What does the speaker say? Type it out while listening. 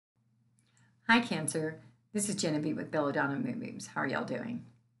Hi, Cancer. This is Genevieve with Belladonna Moon Moves. How are y'all doing?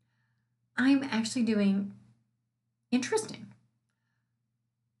 I'm actually doing interesting.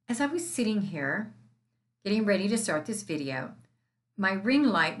 As I was sitting here getting ready to start this video, my ring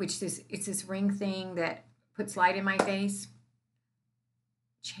light, which is it's this ring thing that puts light in my face,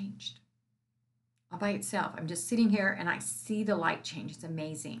 changed all by itself. I'm just sitting here and I see the light change. It's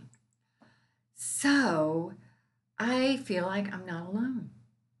amazing. So I feel like I'm not alone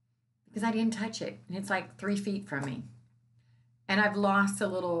because I didn't touch it. And it's like 3 feet from me. And I've lost a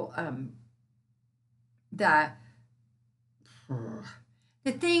little, the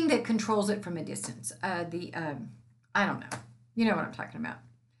thing that controls it from a distance. I don't know. You know what I'm talking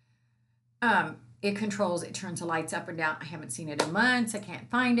about. It controls, it turns the lights up and down. I haven't seen it in months. I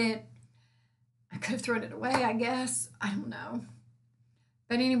can't find it. I could have thrown it away, I guess. I don't know.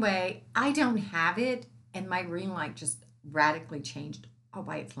 But anyway, I don't have it. And my ring light just radically changed all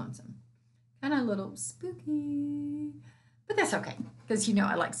by its lonesome. Kind of a little spooky, but that's okay because you know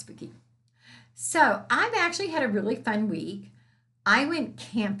I like spooky. So I've actually had a really fun week. I went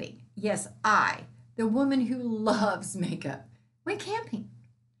camping. Yes, the woman who loves makeup, went camping.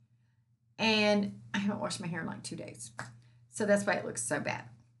 And I haven't washed my hair in like 2 days. So that's why it looks so bad.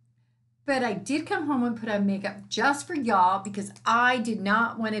 But I did come home and put on makeup just for y'all because I did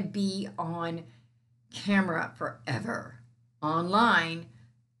not want to be on camera forever online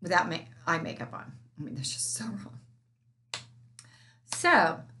without eye makeup on. I mean, that's just so wrong.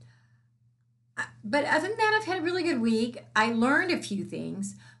 So, but other than that, I've had a really good week. I learned a few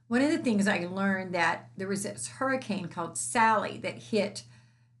things. One of the things I learned that there was this hurricane called Sally that hit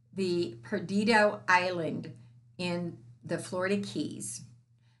the Perdido Island in the Florida Keys.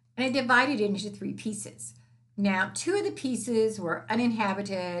 And it divided into 3 pieces. Now, 2 of the pieces were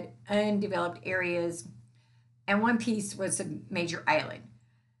uninhabited, undeveloped areas, and 1 piece was a major island.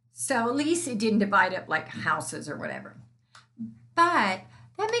 So at least it didn't divide up like houses or whatever. But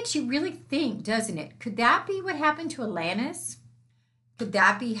that makes you really think, doesn't it? Could that be what happened to Atlantis? Could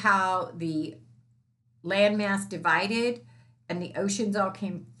that be how the landmass divided and the oceans all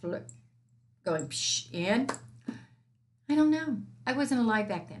came going in? I don't know. I wasn't alive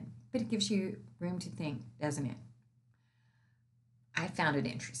back then, but it gives you room to think, doesn't it? I found it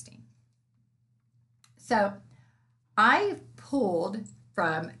interesting. So I pulled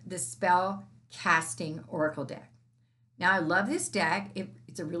from the spell casting oracle deck. Now I love this deck.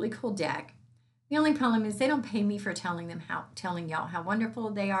 It's a really cool deck. The only problem is they don't pay me for telling y'all how wonderful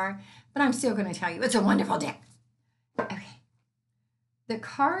they are, but I'm still going to tell you it's a wonderful deck. Okay. The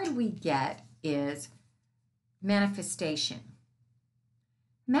card we get is manifestation.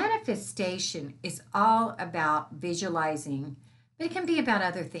 Manifestation is all about visualizing, but it can be about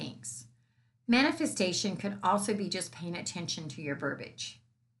other things. Manifestation could also be just paying attention to your verbiage.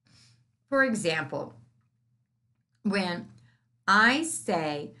 For example, when I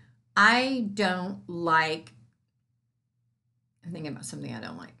say, I don't like, I'm thinking about something I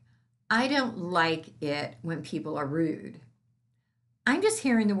don't like. I don't like it when people are rude. I'm just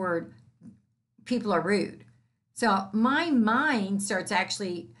hearing the word people are rude. So my mind starts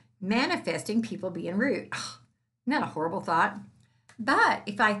actually manifesting people being rude. Oh, isn't that a horrible thought? But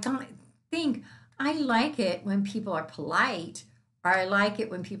if I think I like it when people are polite, or I like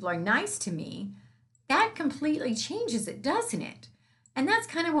it when people are nice to me, that completely changes it, doesn't it? And that's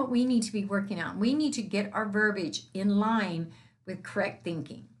kind of what we need to be working on. We need to get our verbiage in line with correct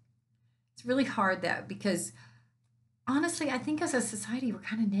thinking. It's really hard though, because honestly, I think as a society, we're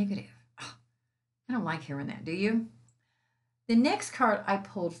kind of negative. Oh, I don't like hearing that, do you? The next card I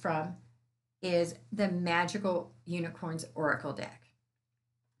pulled from is the Magical Unicorns Oracle deck.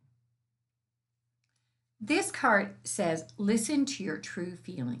 This card says, listen to your true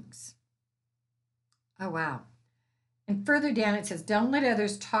feelings. Oh, wow. And further down it says, don't let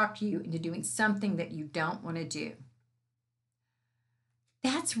others talk you into doing something that you don't want to do.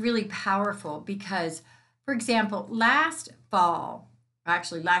 That's really powerful because, for example, last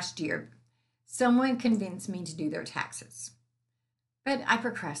year, someone convinced me to do their taxes. But I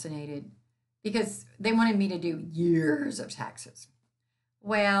procrastinated because they wanted me to do years of taxes.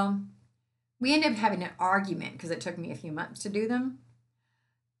 Well, we ended up having an argument because it took me a few months to do them.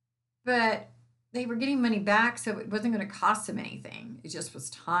 But they were getting money back, so it wasn't going to cost them anything. It just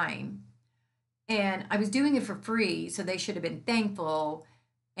was time. And I was doing it for free, so they should have been thankful.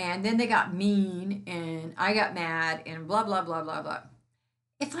 And then they got mean, and I got mad, and blah, blah, blah, blah, blah.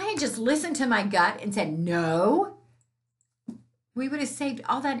 If I had just listened to my gut and said no, we would have saved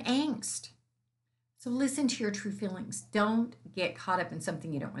all that angst. So listen to your true feelings. Don't get caught up in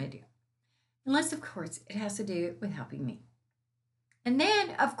something you don't want to do. Unless, of course, it has to do with helping me. And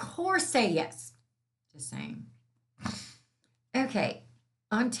then, of course, say yes. Just saying. Okay,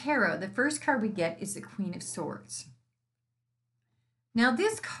 on tarot, the first card we get is the Queen of Swords. Now,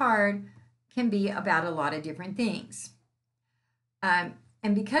 this card can be about a lot of different things. And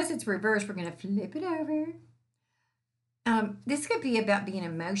because it's reversed, we're going to flip it over. This could be about being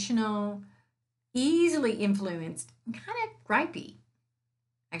emotional, easily influenced, and kind of gripey.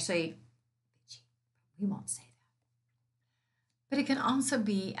 Actually, we won't say that. But it can also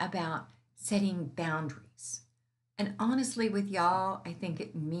be about setting boundaries. And honestly, with y'all, I think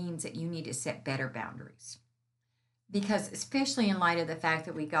it means that you need to set better boundaries. Because, especially in light of the fact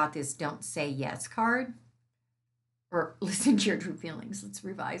that we got this don't say yes card, or listen to your true feelings. Let's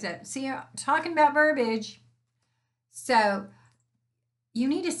revise that. See, I'm talking about verbiage. So, you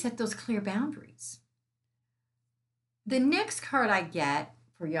need to set those clear boundaries. The next card I get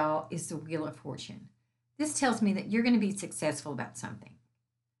for y'all is the Wheel of Fortune. This tells me that you're going to be successful about something.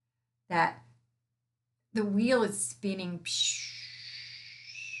 That the wheel is spinning.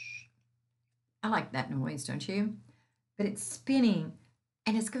 I like that noise, don't you? But it's spinning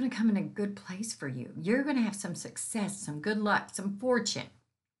and it's going to come in a good place for you. You're going to have some success, some good luck, some fortune.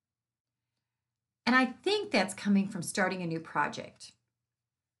 And I think that's coming from starting a new project.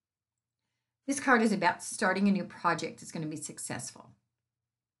 This card is about starting a new project that's going to be successful.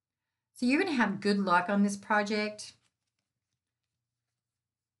 So you're going to have good luck on this project,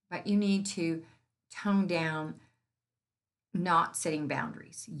 but you need to tone down not setting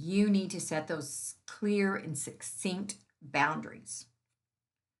boundaries. You need to set those clear and succinct boundaries.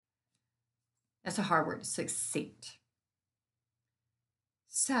 That's a hard word, succinct.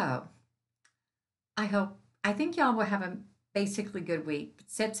 So I think y'all will have a basically good week.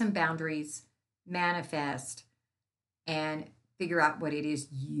 Set some boundaries, manifest, and figure out what it is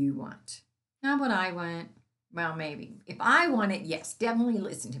you want. Not what I want. Well, maybe. If I want it, yes, definitely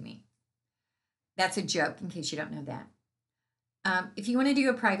listen to me. That's a joke in case you don't know that. If you want to do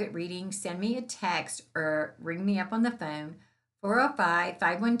a private reading, send me a text or ring me up on the phone,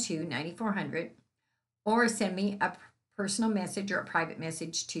 405-512-9400, or send me a personal message or a private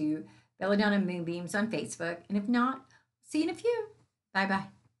message to Belladonna Moonbeams on Facebook. And if not, see you in a few. Bye-bye.